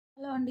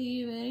అండి,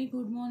 very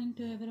good morning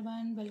to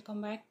everyone. Welcome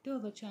back to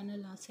our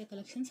channel Lasya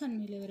collections. And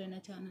మీరు ఎవరైనా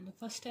channel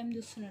first time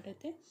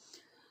చూస్తున్నట్టయితే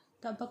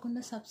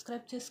తప్పకుండా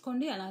సబ్స్క్రైబ్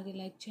చేసుకోండి, అలాగే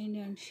లైక్ చేయండి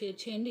అండ్ షేర్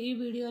చేయండి. ఈ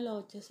వీడియోలో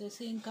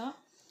వచ్చేసేసి ఇంకా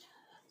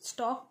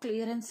స్టాక్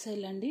క్లియరెన్స్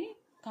సేల్ అండి.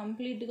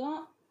 కంప్లీట్గా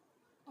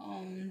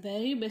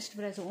very best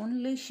price,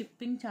 only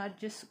shipping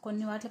charges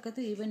కొన్ని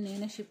వాటికైతే ఈవెన్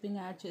నేనే షిప్పింగ్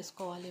యాడ్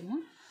చేసుకోవాలేమో.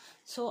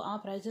 సో ఆ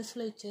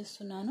ప్రైజెస్లో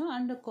ఇచ్చేస్తున్నాను.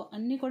 అండ్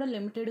అన్నీ కూడా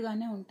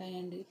లిమిటెడ్గానే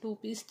ఉంటాయండి, 2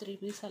 పీస్ 3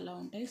 పీస్ అలా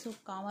ఉంటాయి. సో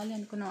కావాలి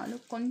అనుకున్న వాళ్ళు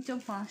కొంచెం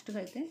ఫాస్ట్గా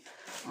అయితే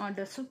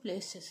ఆర్డర్స్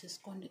ప్లేస్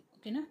చేసేసుకోండి,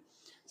 ఓకేనా.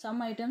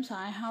 Some items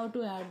I have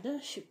to add the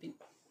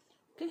shipping,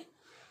 okay.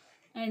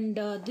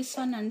 And this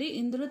one అండి,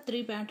 ఇందులో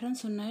 3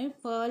 ప్యాటర్న్స్ ఉన్నాయి.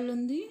 పర్ల్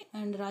ఉంది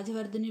అండ్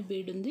రాజవర్ధిని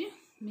బీడ్ ఉంది.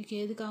 మీకు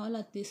ఏది కావాలో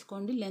అది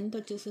తీసుకోండి. లెంత్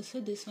వచ్చేసేసి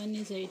దిస్ వన్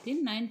ఈజ్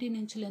 19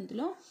 ఇంచ్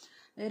లెంత్లో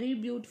very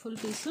beautiful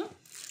piece.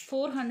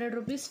 400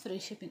 rupees free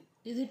shipping.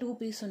 ఇది 2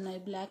 పీస్ ఉన్నాయి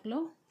బ్లాక్లో,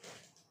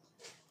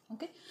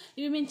 ఓకే.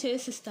 ఇవి మేము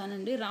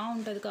చేసిస్తానండి, రా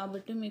ఉంటుంది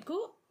కాబట్టి మీకు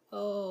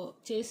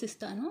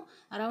చేసిస్తాను.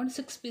 అరౌండ్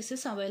 6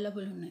 పీసెస్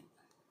అవైలబుల్ ఉన్నాయి,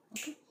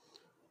 ఓకే.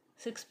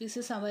 6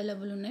 పీసెస్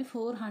అవైలబుల్ ఉన్నాయి.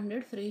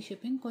 400 ఫ్రీ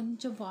షిప్పింగ్.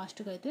 కొంచెం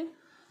ఫాస్ట్గా అయితే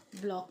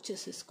బ్లాక్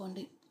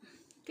చేసేసుకోండి,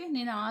 ఓకే.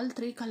 నేను ఆల్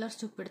 3 కలర్స్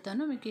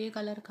చూపెడతాను, మీకు ఏ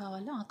కలర్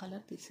కావాలో ఆ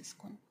కలర్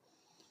తీసేసుకోండి,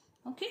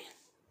 ఓకే.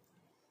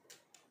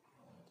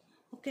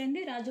 ఓకే అండి,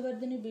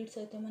 రాజవర్ధిని బీడ్స్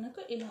అయితే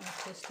మనకు ఇలా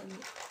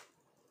వచ్చేస్తుంది.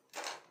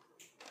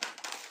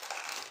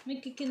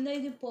 మీకు కింద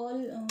ఇది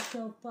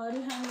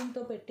పర్ల్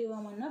హ్యాంగింగ్తో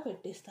పెట్టివ్వమన్నా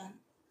పెట్టిస్తాను,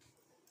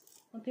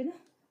 ఓకేనా.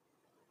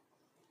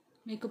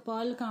 మీకు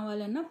పర్ల్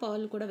కావాలన్నా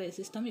పర్ల్ కూడా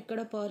వేసిస్తాం.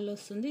 ఇక్కడ పర్ల్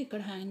వస్తుంది,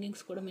 ఇక్కడ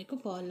హ్యాంగింగ్స్ కూడా మీకు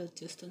పర్ల్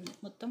వచ్చేస్తుంది,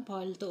 మొత్తం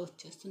పర్ల్తో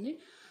వచ్చేస్తుంది.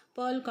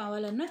 పర్ల్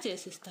కావాలన్నా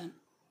చేసిస్తాను,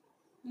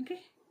 okay.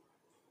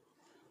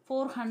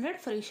 400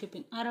 free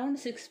shipping. Around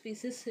 6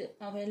 pieces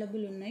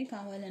available ఉన్నాయి.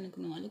 కావాలి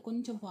అనుకున్న వాళ్ళు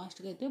కొంచెం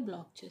ఫాస్ట్గా అయితే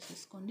బ్లాక్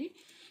చేసేసుకోండి.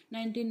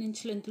 19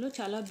 ఇంచ్ లెంత్లో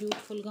చాలా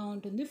బ్యూటిఫుల్గా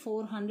ఉంటుంది.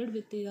 400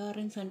 విత్ ఇయర్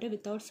రింగ్స్, అంటే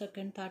వితౌట్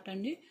సెకండ్ థాట్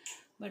అండి.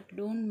 But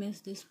don't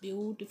miss this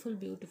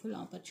beautiful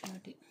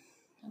opportunity,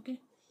 okay.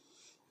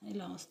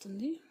 ఇలా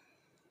వస్తుంది,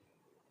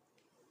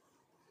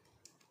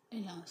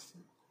 ఇలా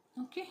వస్తుంది,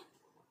 ఓకే.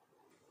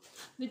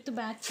 విత్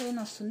బ్యాక్ చైన్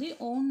వస్తుంది.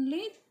 ఓన్లీ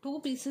 2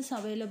 పీసెస్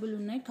అవైలబుల్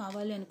ఉన్నాయి.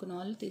 కావాలి అనుకున్న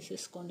వాళ్ళు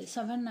తీసేసుకోండి.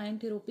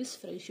 790 rupees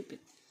free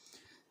shipping.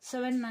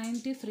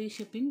 790 free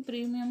shipping.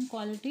 Premium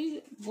quality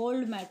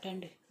gold mat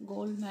అండి,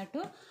 గోల్డ్ మ్యాట్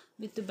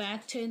విత్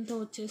బ్యాక్ చైన్తో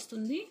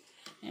వచ్చేస్తుంది.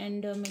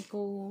 అండ్ మీకు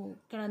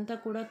ఇక్కడంతా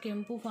కూడా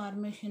కెంపు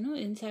ఫార్మేషన్,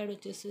 ఇన్సైడ్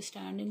వచ్చేసి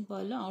స్టాండింగ్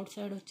పర్ల్, అవుట్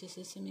సైడ్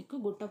వచ్చేసేసి మీకు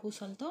గుట్ట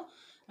పూసలతో.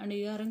 అండ్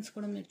ఇయర్ రింగ్స్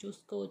కూడా మీరు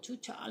చూసుకోవచ్చు.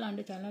 చాలా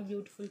అంటే చాలా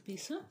బ్యూటిఫుల్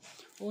పీస్.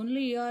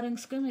 ఓన్లీ ఇయర్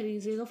రింగ్స్కే మీరు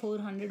ఈజీగా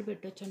 400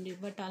 పెట్టొచ్చండి.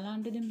 బట్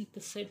అలాంటిది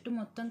మీకు సెట్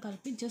మొత్తం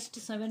కలిపి జస్ట్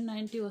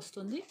 790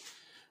 వస్తుంది.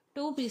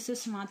 2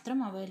 పీసెస్ మాత్రం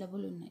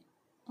అవైలబుల్ ఉన్నాయి,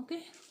 ఓకే.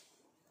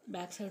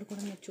 బ్యాక్ సైడ్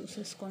కూడా మీరు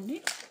చూసేసుకోండి,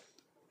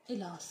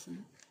 ఇలా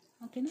వస్తుంది,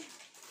 ఓకేనా.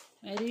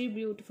 Very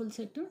beautiful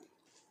set.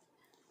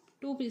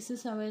 2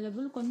 pieces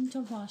available.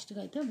 కొంచెం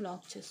ఫాస్ట్గా అయితే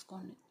బ్లాక్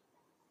చేసుకోండి,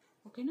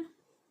 ఓకేనా.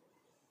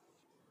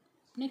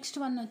 నెక్స్ట్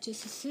వన్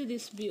వచ్చేసి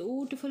దిస్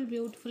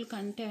బ్యూటిఫుల్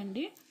కంటే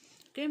అండి,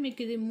 ఓకే. మీకు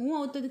ఇది మూవ్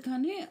అవుతుంది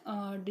కానీ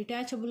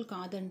డిటాచబుల్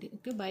కాదండి,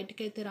 ఓకే.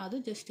 బయటకి అయితే రాదు,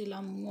 జస్ట్ ఇలా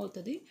మూవ్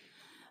అవుతుంది.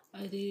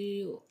 ఇది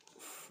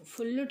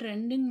ఫుల్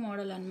ట్రెండింగ్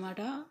మోడల్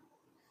అనమాట.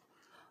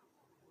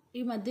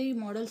 ఈ మధ్య ఈ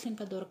మోడల్స్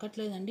ఇంకా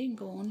దొరకట్లేదండి.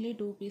 ఇంకా ఓన్లీ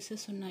 2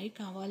 పీసెస్ ఉన్నాయి.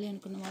 కావాలి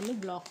అనుకున్న వాళ్ళు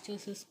బ్లాక్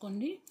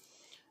చేసేసుకోండి.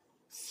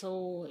 సో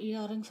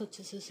ఇయర్ రింగ్స్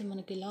వచ్చేసేసి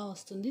మనకి ఇలా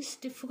వస్తుంది.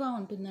 స్టిఫ్గా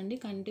ఉంటుందండి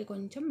కంటే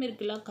కొంచెం. మీరు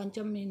ఇలా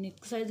కొంచెం మీ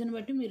నెక్ సైజుని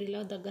బట్టి మీరు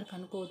ఇలా దగ్గర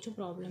కనుక్కోవచ్చు,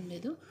 ప్రాబ్లం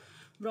లేదు.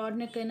 బ్రాడ్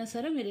నెక్ అయినా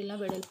సరే మీరు ఇలా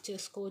వెడల్పు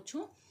చేసుకోవచ్చు,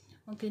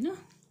 ఓకేనా.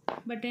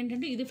 బట్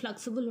ఏంటంటే ఇది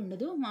ఫ్లెక్సిబుల్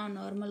ఉండదు, మా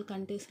నార్మల్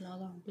కంటేస్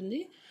లాగా ఉంటుంది.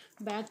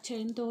 బ్యాక్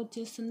చైన్తో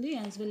వచ్చేస్తుంది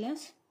యాజ్ వెల్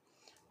యాజ్,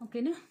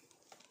 ఓకేనా.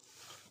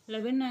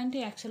 1190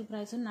 actual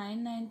price,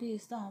 990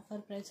 is the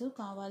offer price.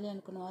 కావాలి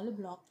అనుకున్న వాళ్ళు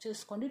బ్లాక్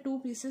చేసుకోండి. 2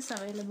 పీసెస్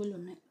అవైలబుల్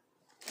ఉన్నాయి,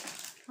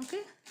 ఓకే.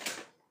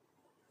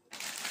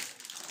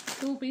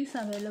 2 పీస్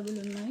అవైలబుల్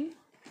ఉన్నాయి.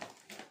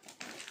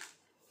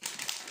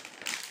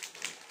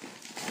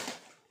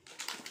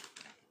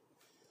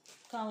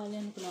 కావాలి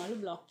అనుకున్న వాళ్ళు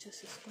బ్లాక్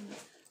చేసేసుకోండి.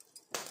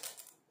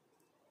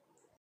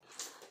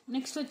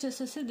 నెక్స్ట్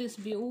వచ్చేసేసి దిస్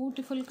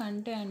బ్యూటిఫుల్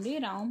కంటే అండి,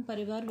 Ram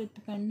Parivar with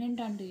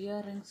pendant and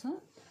ear rings,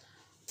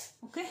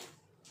 okay.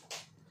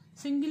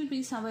 Single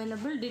piece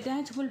available.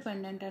 Detachable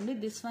pendant అండి.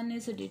 This one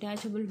is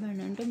detachable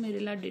pendant. మీరు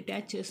ఇలా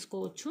డిటాచ్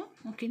చేసుకోవచ్చు,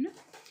 ఓకేనా.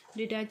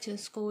 డిటాచ్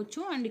చేసుకోవచ్చు.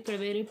 అండ్ ఇక్కడ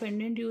వేరే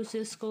పెండెంట్ యూస్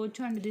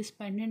చేసుకోవచ్చు. And this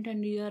pendant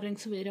and ear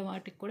rings వేరే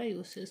వాటికి కూడా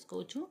యూస్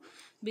చేసుకోవచ్చు.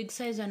 బిగ్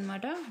సైజ్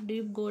అనమాట.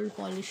 డీప్ గోల్డ్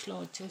పాలిష్లో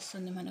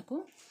వచ్చేస్తుంది మనకు,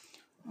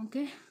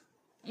 ఓకే.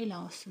 ఇలా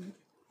వస్తుంది.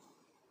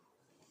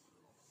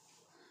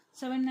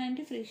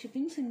 790 free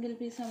shipping. Single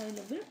piece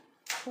available.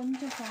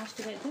 కొంచెం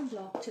ఫాస్ట్గా అయితే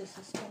బ్లాక్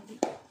చేసేసుకోండి,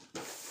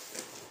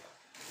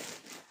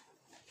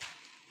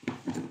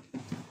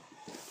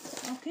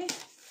 ఓకే.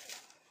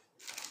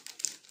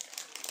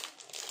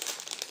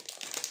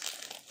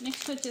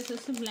 నెక్స్ట్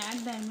వచ్చేసేసి బ్లాక్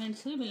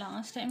డైమండ్స్. ఇవి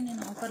లాస్ట్ టైం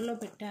నేను ఆఫర్లో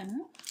పెట్టాను.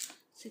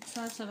 6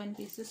 or 7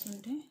 పీసెస్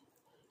ఉంటాయి.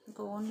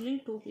 ఇంకా ఓన్లీ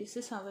 2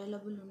 పీసెస్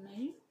అవైలబుల్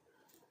ఉన్నాయి.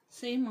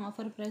 Same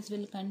offer price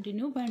will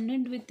continue.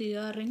 Pendant with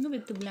ear ring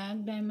with black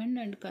diamond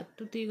and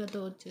కట్టు తీగతో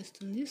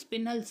వచ్చేస్తుంది.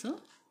 స్పిన్నల్స్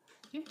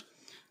ఓకే,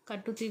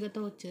 కట్టు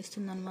తీగతో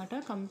వచ్చేస్తుంది అనమాట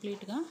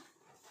కంప్లీట్గా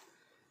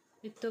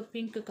విత్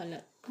పింక్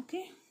కలర్.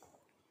 ఓకే,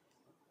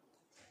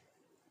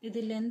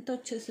 ఇది లెంత్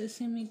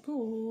వచ్చేసేసి మీకు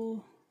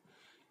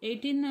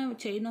 18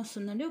 చైన్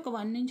వస్తుందండి. ఒక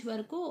 1 ఇంచ్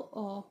వరకు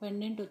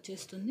పెండెంట్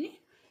వచ్చేస్తుంది.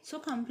 సో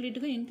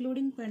కంప్లీట్గా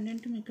ఇంక్లూడింగ్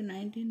పెండెంట్ మీకు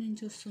 19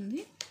 ఇంచ్ వస్తుంది.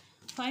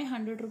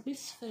 500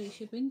 రూపీస్ ఫ్రీ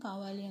షిప్పింగ్.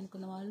 కావాలి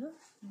అనుకున్న వాళ్ళు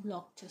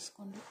బ్లాక్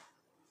చేసుకోండి.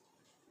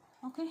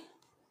 ఓకే,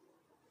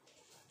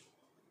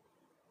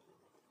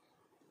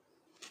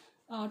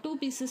 2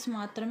 పీసెస్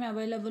మాత్రమే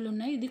అవైలబుల్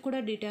ఉన్నాయి. ఇది కూడా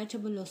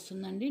డిటాచబుల్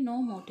వస్తుందండి, నో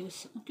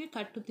మోటివ్స్. ఓకే,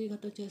 కట్టు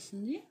తీగతో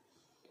చేస్తుంది.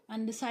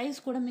 అండ్ సైజ్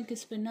కూడా మీకు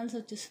స్పిన్నల్స్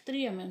వచ్చేసి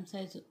 3 mm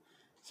సైజు,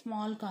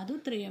 స్మాల్ కాదు,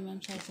 3 mm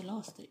సైజులో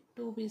వస్తాయి.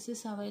 2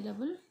 పీసెస్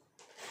అవైలబుల్.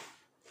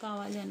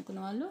 కావాలి అనుకున్న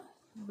వాళ్ళు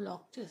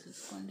బ్లాక్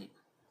చేసేసుకోండి.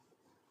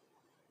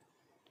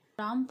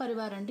 రామ్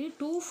పరివార్ అండి,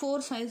 2-4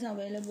 సైజ్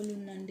అవైలబుల్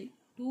ఉందండి.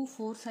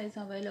 2-4 సైజ్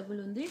అవైలబుల్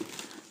ఉంది.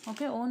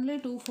 ఓకే, ఓన్లీ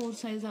 2-4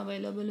 సైజ్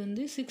అవైలబుల్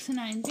ఉంది.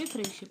 690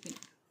 ఫ్రీ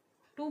షిప్పింగ్.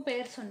 2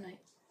 పేర్స్ ఉన్నాయి.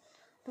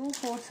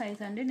 2-4 సైజ్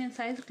అండి. నేను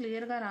సైజ్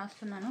క్లియర్గా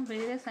రాస్తున్నాను,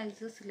 వేరే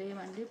సైజెస్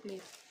లేవండి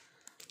please.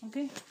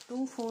 Okay,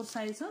 2-4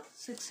 size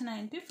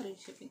 690 free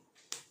shipping.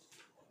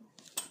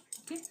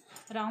 Okay,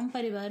 Ram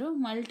పరివారు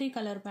multi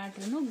colour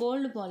pattern,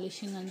 gold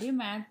polishing అండి,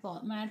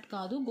 మ్యాట్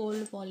కాదు,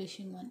 గోల్డ్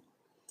పాలిషింగ్ అని.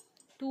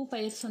 2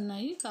 పైర్స్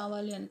ఉన్నాయి.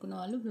 కావాలి అనుకున్న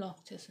వాళ్ళు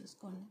బ్లాక్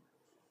చేసేసుకోండి.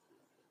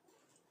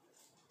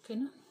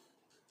 ఓకేనా.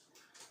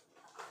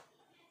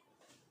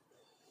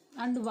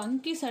 అండ్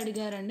వంకీస్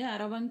అడిగారండి,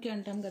 అరవంకి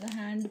అంటాం కదా,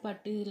 హ్యాండ్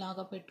పట్టి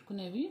లాగా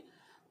పెట్టుకునేవి.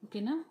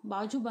 ఓకేనా,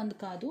 బాజు బంద్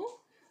కాదు,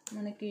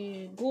 మనకి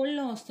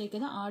గోల్డ్లో వస్తాయి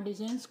కదా, ఆ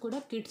డిజైన్స్ కూడా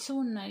కిట్స్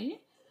ఉన్నాయి.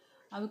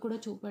 అవి కూడా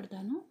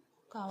చూపెడతాను.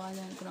 కావాలి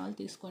అనుకున్న వాళ్ళు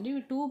తీసుకోండి.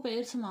 ఇవి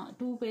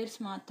 2 పేర్స్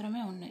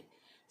మాత్రమే ఉన్నాయి.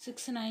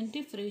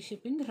 690 free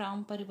shipping.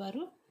 Ram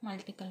పరివారు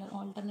multi colour,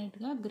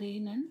 ఆల్టర్నేట్గా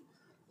గ్రీన్ అండ్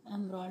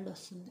ఎంబ్రాయిడ్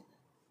వస్తుంది.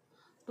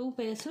 2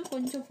 పేర్స్.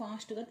 కొంచెం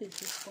ఫాస్ట్గా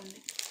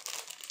తీసేసుకోండి.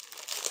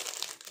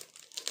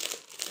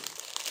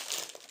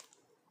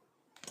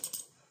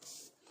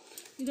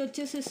 ఇది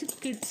వచ్చేసేసి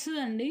కిడ్స్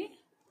అండి.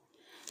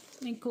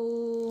 మీకు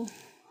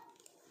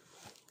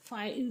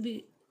ఇది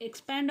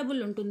ఎక్స్పాండబుల్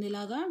ఉంటుంది.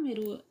 ఇలాగా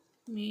మీరు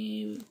మీ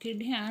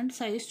కిడ్ హ్యాండ్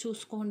సైజ్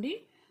చూసుకోండి.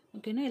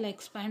 ఓకేనా, ఇలా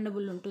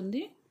ఎక్స్పాండబుల్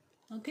ఉంటుంది.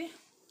 ఓకే,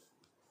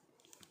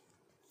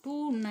 2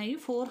 ఉన్నాయి.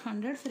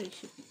 400 ఫ్రీ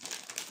షిప్పింగ్.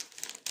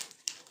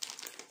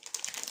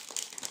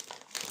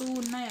 2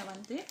 ఉన్నాయి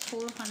అవంతే,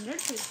 400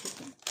 ఫ్రీ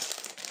షిప్పింగ్.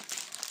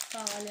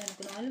 కావాలి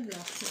అనుకున్న వాళ్ళు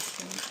బ్లాక్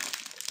చేసుకోండి.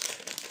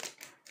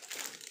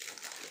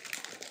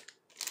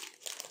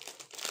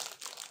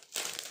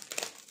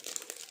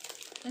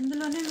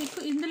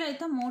 ఇందులో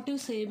అయితే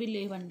మోటివ్స్ ఏవి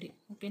లేవండి.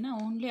 ఓకేనా,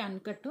 ఓన్లీ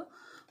అన్కట్,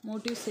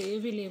 మోటివ్స్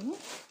ఏవి లేవు.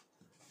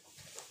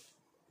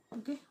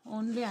 ఓకే,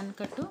 ఓన్లీ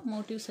అన్కట్,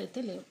 మోటివ్స్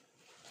అయితే లేవు.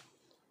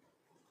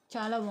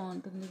 చాలా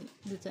బాగుంటుంది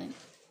డిజైన్.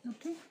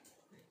 ఓకే,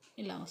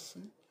 ఇలా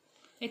వస్తుంది.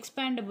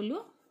 ఎక్స్పాండబుల్.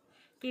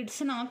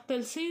 కిడ్స్ నాకు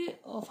తెలిసి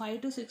 5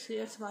 to 6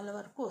 ఇయర్స్ వాళ్ళ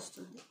వరకు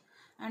వస్తుంది.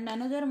 అండ్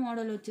అనదర్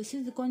మోడల్ వచ్చేసి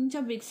ఇది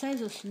కొంచెం బిగ్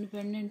సైజ్ వస్తుంది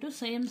పెండెంట్,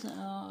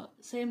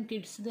 సేమ్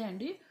కిడ్స్దే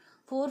అండి.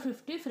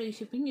 450 ఫ్రీ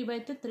షిప్పింగ్.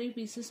 ఇవైతే 3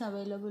 పీసెస్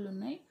అవైలబుల్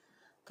ఉన్నాయి.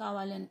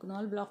 కావాలి అనుకున్న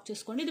వాళ్ళు బ్లాక్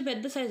చేసుకోండి. ఇది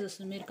పెద్ద సైజ్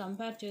వస్తుంది, మీరు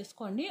కంపేర్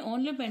చేసుకోండి.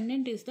 Only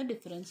pendant is the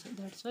difference,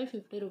 that's why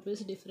 50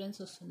 rupees difference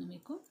వస్తుంది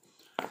మీకు.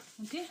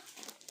 ఓకే,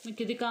 మీకు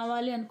ఇది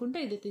కావాలి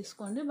అనుకుంటే ఇది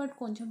తీసుకోండి, బట్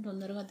కొంచెం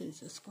తొందరగా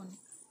తీసేసుకోండి.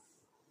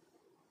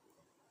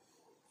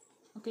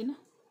 ఓకేనా,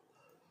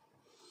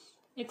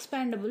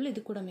 ఎక్స్పాండబుల్.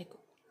 ఇది కూడా మీకు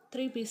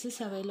 3 పీసెస్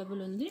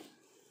అవైలబుల్ ఉంది.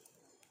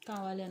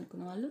 కావాలి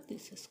అనుకున్న వాళ్ళు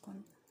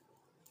తీసేసుకోండి.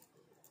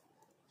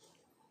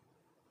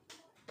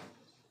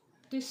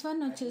 దిస్ వన్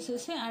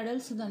వచ్చేసేసి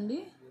అడల్ట్స్ దండి.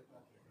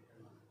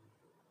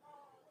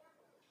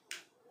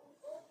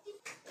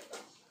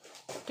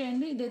 ఓకే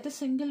అండి, ఇదైతే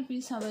సింగిల్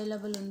పీస్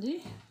అవైలబుల్ ఉంది.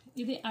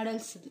 ఇది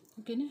అడల్ట్స్ది.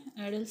 ఓకేనా,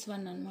 అడల్ట్స్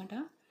వన్ అనమాట.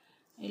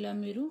 ఇలా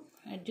మీరు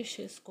అడ్జస్ట్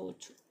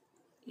చేసుకోవచ్చు.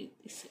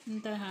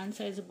 ఇంత హ్యాండ్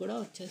సైజు కూడా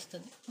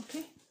వచ్చేస్తుంది.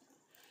 ఓకే,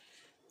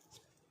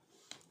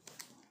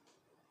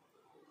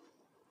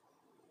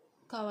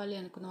 కావాలి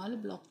అనుకున్న వాళ్ళు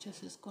బ్లాక్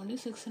చేసేసుకోండి.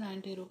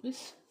 690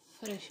 రూపీస్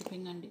ఫ్రీ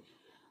షిప్పింగ్ అండి.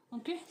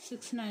 Okay,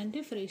 690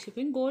 free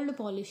shipping. Gold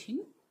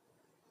polishing,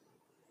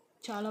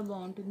 చాలా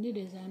బాగుంటుంది.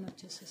 డిజైన్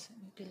వచ్చేసేసి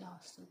మీకు ఇలా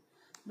వస్తుంది.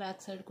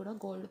 బ్యాక్ సైడ్ కూడా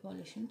gold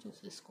polishing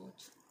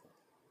చూసేసుకోవచ్చు.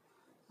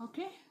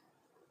 Okay,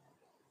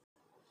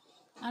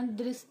 and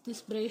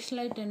this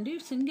bracelet అండి,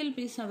 సింగిల్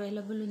పీస్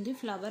అవైలబుల్ ఉంది,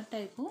 flower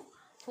type.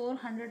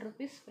 400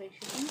 rupees free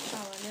shipping.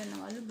 కావాలి అన్న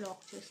వాళ్ళు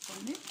బ్లాక్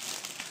చేసుకోండి.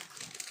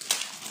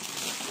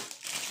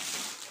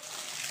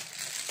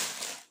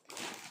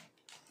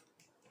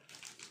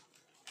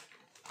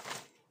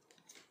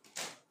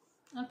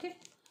 ఓకే,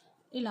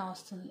 ఇలా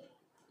వస్తుంది.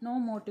 నో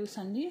మోటివ్స్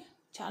అండి,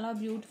 చాలా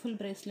beautiful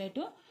bracelet.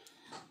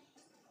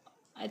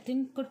 I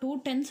think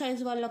 210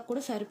 size వాళ్ళకు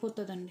కూడా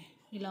సరిపోతుందండి.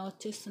 ఇలా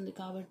వచ్చేస్తుంది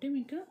కాబట్టి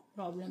మీకు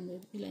ప్రాబ్లం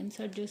లేదు. ఇలా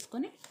ఇన్సర్ట్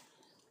చేసుకొని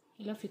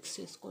ఇలా ఫిక్స్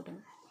చేసుకోవటం.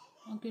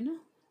 ఓకేనా,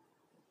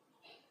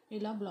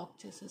 ఇలా బ్లాక్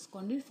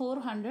చేసేసుకోండి.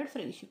 400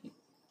 free shipping.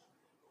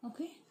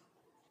 Okay,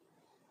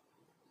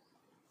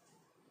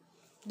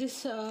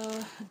 this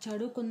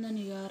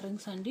జడుకుందని ear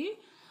rings అండి.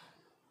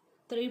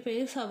 3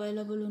 pairs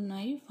అవైలబుల్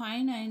ఉన్నాయి.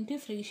 590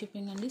 ఫ్రీ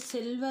షిప్పింగ్ అండి.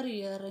 సిల్వర్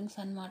ఇయర్ రింగ్స్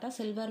అనమాట.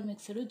 Silver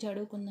mixed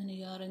జడుకుందని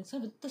ear rings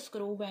with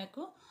screw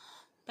back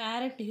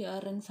parrot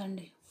ear rings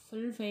అండి.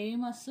 Full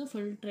famous,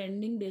 full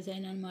trending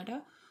design అనమాట.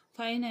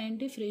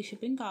 590 ఫ్రీ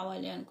షిప్పింగ్.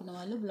 కావాలి అనుకున్న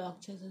వాళ్ళు బ్లాక్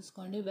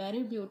చేసేసుకోండి.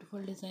 Very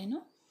beautiful design.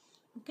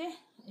 ఓకే,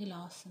 ఇలా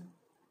వస్తుంది.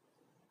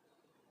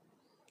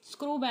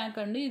 స్క్రూ బ్యాక్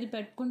అండి. ఇది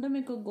పెట్టుకుంటే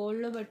మీకు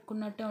గోల్డ్లో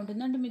పెట్టుకున్నట్టే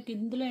ఉంటుంది. అంటే మీకు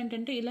ఇందులో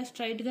ఏంటంటే ఇలా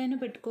స్ట్రైట్గా అయినా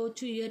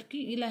పెట్టుకోవచ్చు, ఇయర్కి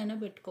ఇలా అయినా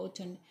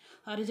పెట్టుకోవచ్చు అండి.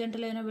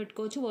 హారిజంటల్ అయినా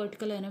పెట్టుకోవచ్చు,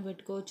 వర్టికల్ అయినా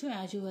పెట్టుకోవచ్చు,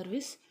 యాజ్ యువర్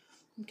విష్.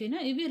 ఓకేనా.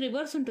 ఇవి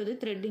రివర్స్ ఉంటుంది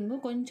థ్రెడ్డింగ్,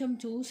 కొంచెం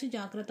చూసి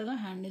జాగ్రత్తగా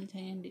హ్యాండిల్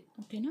చేయండి.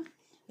 ఓకేనా.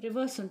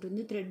 రివర్స్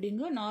ఉంటుంది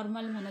థ్రెడ్డింగ్.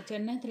 నార్మల్ మన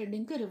చెన్నై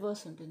థ్రెడ్డింగ్కి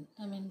రివర్స్ ఉంటుంది.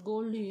 I mean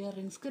gold ear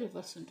రింగ్స్కి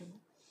reverse ఉంటుంది.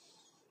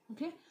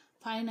 Okay,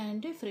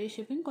 590 free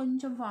shipping.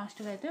 కొంచెం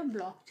ఫాస్ట్గా అయితే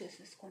బ్లాక్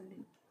చేసేసుకోండి.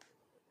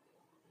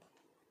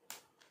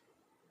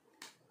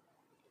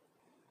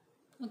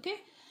 ఓకే,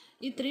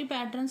 ఈ 3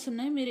 ప్యాటర్న్స్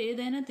ఉన్నాయి. మీరు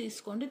ఏదైనా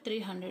తీసుకోండి.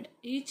 300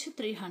 ఈచ్,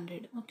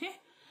 300. ఓకే,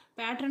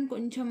 ప్యాటర్న్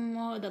కొంచెం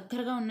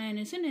దగ్గరగా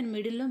ఉన్నాయనేసి నేను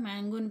మిడిల్లో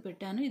మ్యాంగోని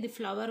పెట్టాను. ఇది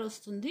ఫ్లవర్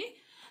వస్తుంది.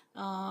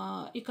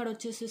 ఇక్కడ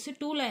వచ్చేసేసి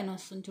 2 లైన్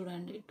వస్తుంది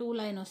చూడండి. 2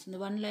 లైన్ వస్తుంది.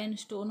 1 లైన్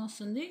స్టోన్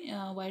వస్తుంది,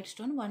 వైట్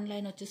స్టోన్. 1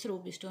 లైన్ వచ్చేసి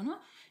రూబీ స్టోన్.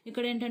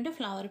 ఇక్కడ ఏంటంటే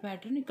ఫ్లవర్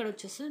ప్యాటర్న్, ఇక్కడ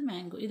వచ్చేసి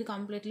మ్యాంగో. ఇది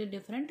కంప్లీట్లీ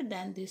డిఫరెంట్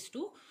దాన్ దీస్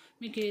 2.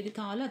 మీకు ఏది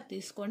కావాలో అది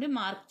తీసుకోండి,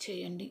 మార్క్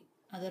చేయండి.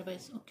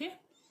 అదర్వైజ్ ఓకే,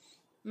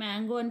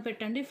 మ్యాంగో అని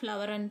పెట్టండి,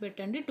 ఫ్లవర్ అని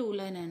పెట్టండి, 2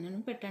 లైన్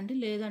అని పెట్టండి.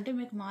 లేదంటే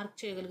మీకు మార్క్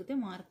చేయగలిగితే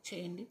మార్క్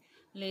చేయండి.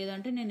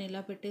 లేదంటే నేను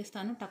ఇలా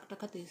పెట్టేస్తాను,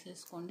 టక్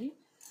తీసేసుకోండి.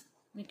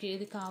 మీకు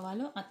ఏది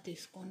కావాలో అది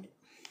తీసుకోండి.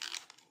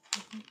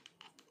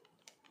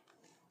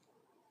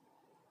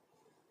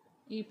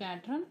 ఈ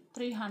pattern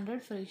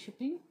 300 free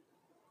shipping.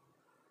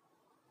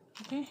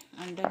 Okay,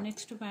 and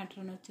next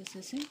pattern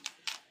వచ్చేసేసి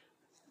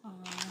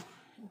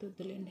ఇది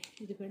వద్దులేండి,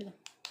 ఇది పెడదాం,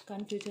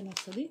 కన్ఫ్యూజన్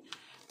వస్తుంది.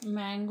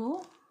 Mango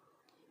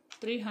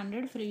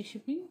 300 free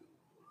shipping.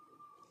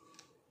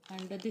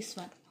 And this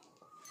one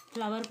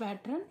flower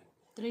pattern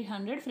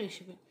 300 free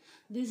shipping.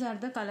 These are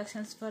the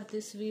collections for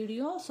this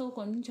video. So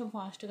కొంచెం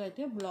ఫాస్ట్గా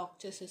అయితే బ్లాక్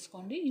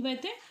చేసేసుకోండి.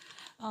 ఇవైతే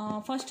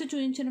ఫస్ట్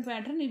చూపించిన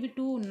ప్యాటర్న్ ఇవి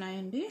 2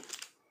 ఉన్నాయండి.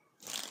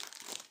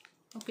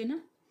 ఓకేనా,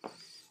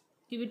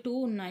 ఇవి 2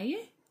 ఉన్నాయి.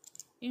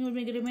 ఇంక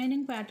మీకు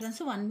రిమైనింగ్ ప్యాటర్న్స్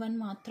 1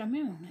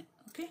 మాత్రమే ఉన్నాయి.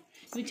 ఓకే,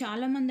 ఇవి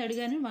చాలామంది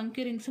అడిగాను.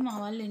 వంకీ రింగ్స్ మా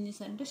వాళ్ళు ఏం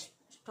చేశారంటే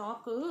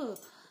స్టాక్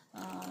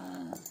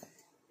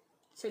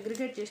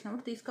సెగ్రిగేట్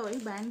చేసినప్పుడు తీసుకుపోయి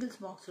బ్యాంగిల్స్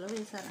బాక్స్లో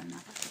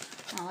వేశారన్నమాట.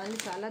 మా వాళ్ళు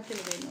చాలా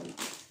తెలివైన వాళ్ళు.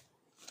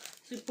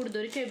 సో ఇప్పుడు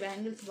దొరికే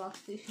బ్యాంగిల్స్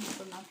బాక్స్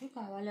తీసినప్పుడు నాకు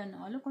కావాలి అన్న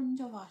వాళ్ళు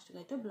కొంచెం ఫాస్ట్గా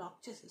అయితే బ్లాక్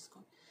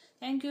చేసేసుకోండి.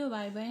 Thank you,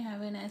 by by,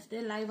 have a nice day.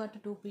 Live at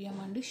 2 PM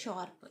అండి,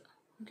 షార్ప్.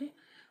 ఓకే,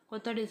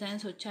 కొత్త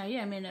డిజైన్స్ వచ్చాయి,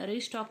 ఐ మీన్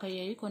రీస్టాక్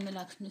అయ్యాయి కొన్ని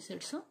లక్ష్మీ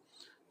సెట్స్,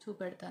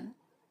 చూపెడతాను.